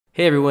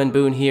Hey everyone,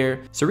 Boone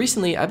here. So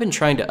recently I've been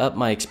trying to up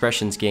my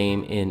expressions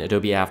game in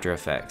Adobe After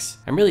Effects.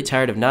 I'm really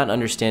tired of not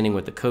understanding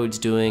what the code's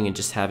doing and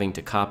just having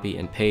to copy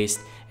and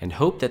paste and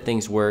hope that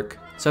things work.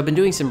 So I've been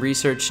doing some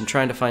research and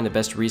trying to find the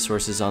best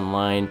resources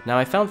online. Now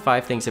I found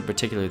 5 things in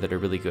particular that are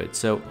really good,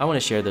 so I want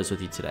to share those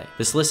with you today.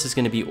 This list is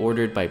going to be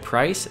ordered by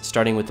price,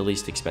 starting with the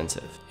least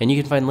expensive. And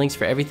you can find links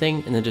for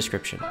everything in the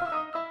description.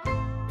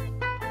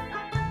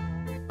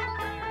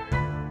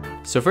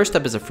 So first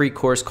up is a free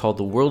course called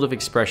The World of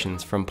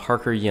Expressions from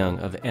Parker Young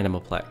of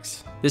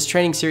Animoplex. This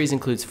training series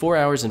includes 4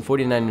 hours and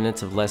 49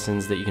 minutes of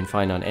lessons that you can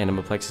find on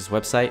Animoplex's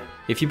website.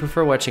 If you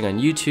prefer watching on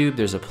YouTube,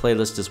 there's a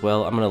playlist as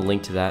well. I'm going to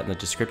link to that in the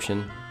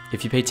description.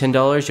 If you pay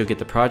 $10, you'll get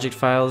the project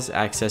files,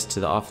 access to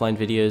the offline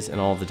videos, and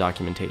all of the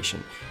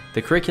documentation.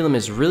 The curriculum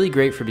is really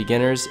great for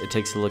beginners. It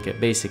takes a look at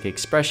basic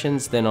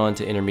expressions, then on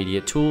to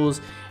intermediate tools,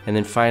 and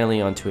then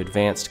finally on to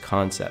advanced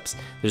concepts.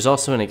 There's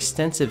also an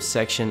extensive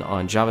section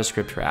on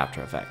JavaScript for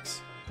After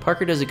Effects.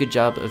 Parker does a good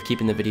job of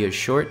keeping the videos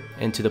short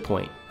and to the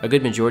point. A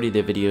good majority of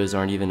the videos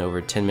aren't even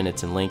over 10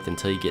 minutes in length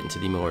until you get into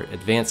the more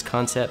advanced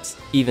concepts.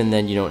 Even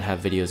then, you don't have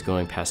videos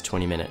going past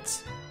 20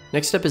 minutes.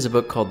 Next up is a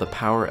book called The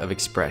Power of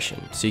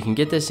Expression. So you can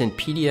get this in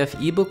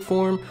PDF ebook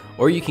form,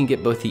 or you can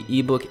get both the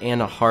ebook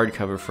and a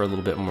hardcover for a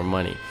little bit more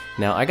money.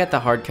 Now I got the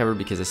hardcover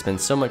because I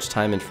spend so much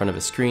time in front of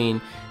a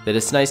screen that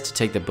it's nice to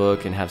take the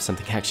book and have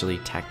something actually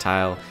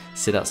tactile,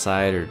 sit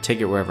outside, or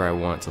take it wherever I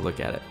want to look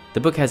at it.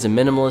 The book has a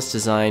minimalist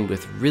design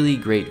with really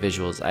great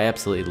visuals. I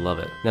absolutely love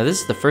it. Now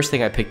this is the first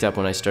thing I picked up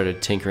when I started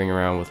tinkering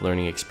around with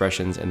learning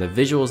expressions, and the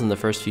visuals in the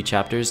first few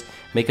chapters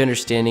make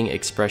understanding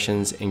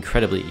expressions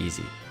incredibly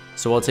easy.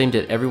 So while it's aimed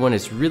at everyone,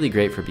 it's really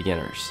great for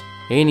beginners.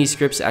 A&E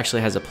Scripts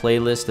actually has a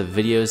playlist of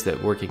videos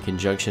that work in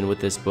conjunction with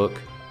this book,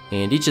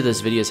 and each of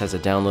those videos has a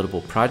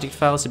downloadable project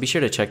file, so be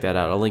sure to check that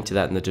out. I'll link to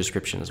that in the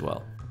description as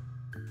well.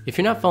 If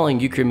you're not following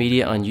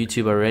UkraMedia on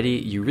YouTube already,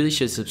 you really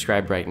should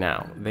subscribe right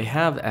now. They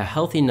have a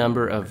healthy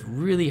number of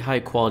really high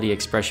quality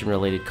expression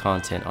related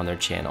content on their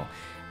channel.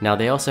 Now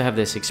they also have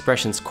this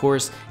expressions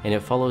course, and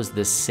it follows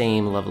the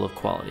same level of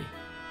quality.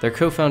 Their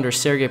co-founder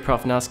Sergei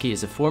Prokhnevskiy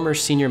is a former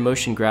senior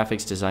motion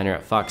graphics designer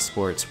at Fox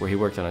Sports, where he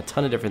worked on a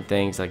ton of different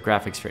things like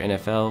graphics for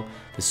NFL,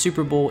 the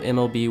Super Bowl,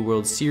 MLB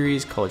World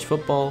Series, college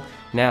football,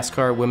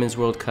 NASCAR Women's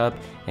World Cup,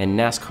 and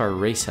NASCAR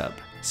Race Hub.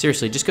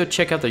 Seriously, just go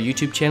check out their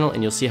YouTube channel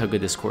and you'll see how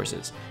good this course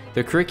is.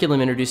 Their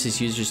curriculum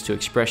introduces users to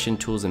expression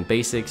tools and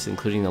basics,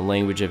 including the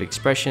language of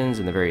expressions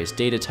and the various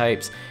data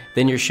types.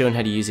 Then you're shown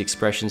how to use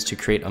expressions to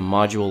create a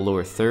module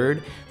lower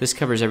third. This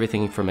covers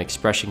everything from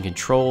expression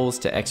controls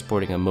to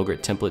exporting a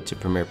Mogart template to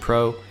Premiere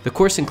Pro. The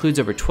course includes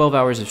over 12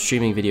 hours of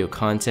streaming video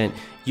content.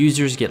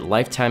 Users get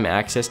lifetime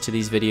access to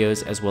these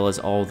videos as well as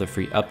all of the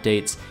free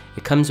updates.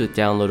 It comes with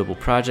downloadable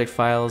project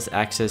files,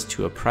 access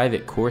to a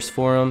private course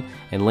forum,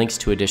 and links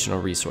to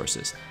additional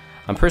resources.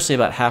 I'm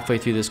personally about halfway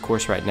through this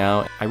course right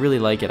now. I really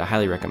like it. I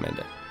highly recommend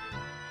it.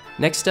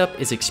 Next up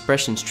is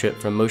Expressions Trip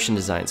from Motion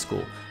Design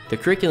School. The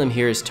curriculum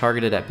here is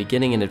targeted at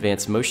beginning and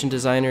advanced motion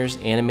designers,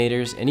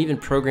 animators, and even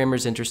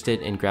programmers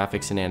interested in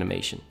graphics and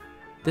animation.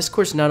 This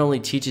course not only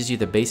teaches you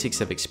the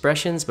basics of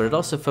expressions, but it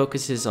also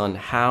focuses on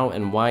how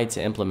and why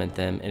to implement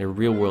them in a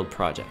real-world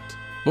project.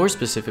 More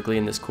specifically,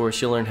 in this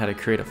course, you'll learn how to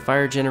create a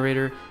fire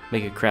generator,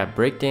 make a crab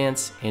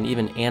breakdance, and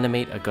even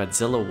animate a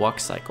Godzilla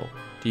walk cycle.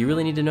 Do you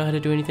really need to know how to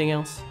do anything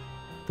else?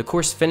 The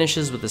course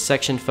finishes with a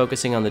section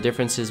focusing on the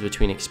differences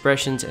between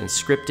expressions and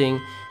scripting.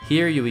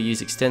 Here you will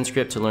use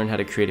ExtendScript to learn how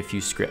to create a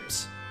few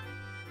scripts.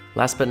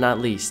 Last but not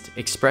least,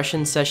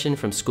 Expression Session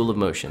from School of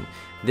Motion.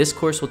 This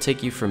course will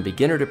take you from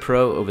beginner to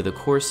pro over the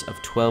course of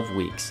 12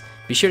 weeks.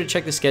 Be sure to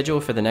check the schedule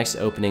for the next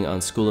opening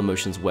on School of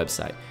Motion's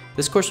website.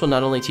 This course will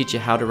not only teach you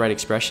how to write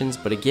expressions,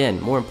 but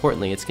again, more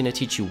importantly, it's going to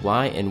teach you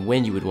why and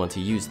when you would want to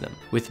use them.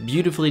 With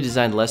beautifully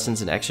designed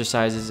lessons and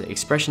exercises,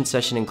 Expression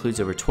Session includes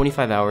over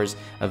 25 hours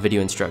of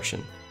video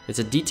instruction. It's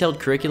a detailed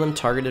curriculum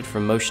targeted for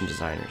motion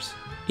designers.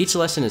 Each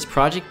lesson is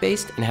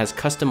project-based and has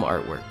custom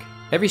artwork.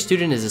 Every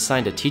student is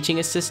assigned a teaching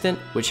assistant,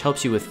 which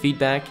helps you with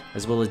feedback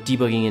as well as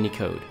debugging any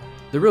code.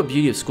 The real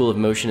beauty of School of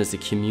Motion is the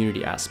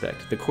community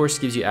aspect. The course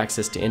gives you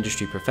access to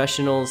industry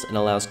professionals and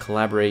allows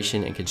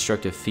collaboration and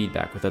constructive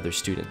feedback with other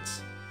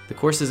students. The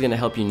course is going to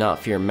help you not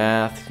fear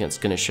math. It's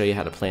going to show you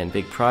how to plan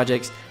big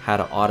projects, how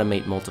to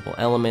automate multiple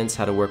elements,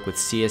 how to work with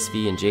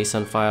CSV and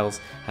JSON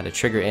files, how to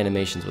trigger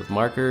animations with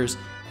markers,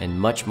 and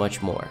much,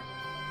 much more.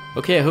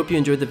 Okay, I hope you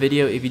enjoyed the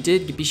video. If you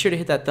did, be sure to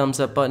hit that thumbs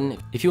up button.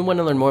 If you want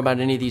to learn more about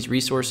any of these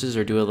resources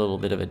or do a little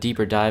bit of a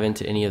deeper dive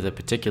into any of the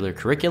particular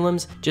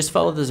curriculums, just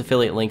follow those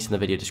affiliate links in the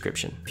video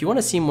description. If you want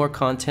to see more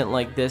content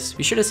like this,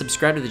 be sure to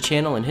subscribe to the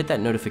channel and hit that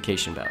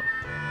notification bell.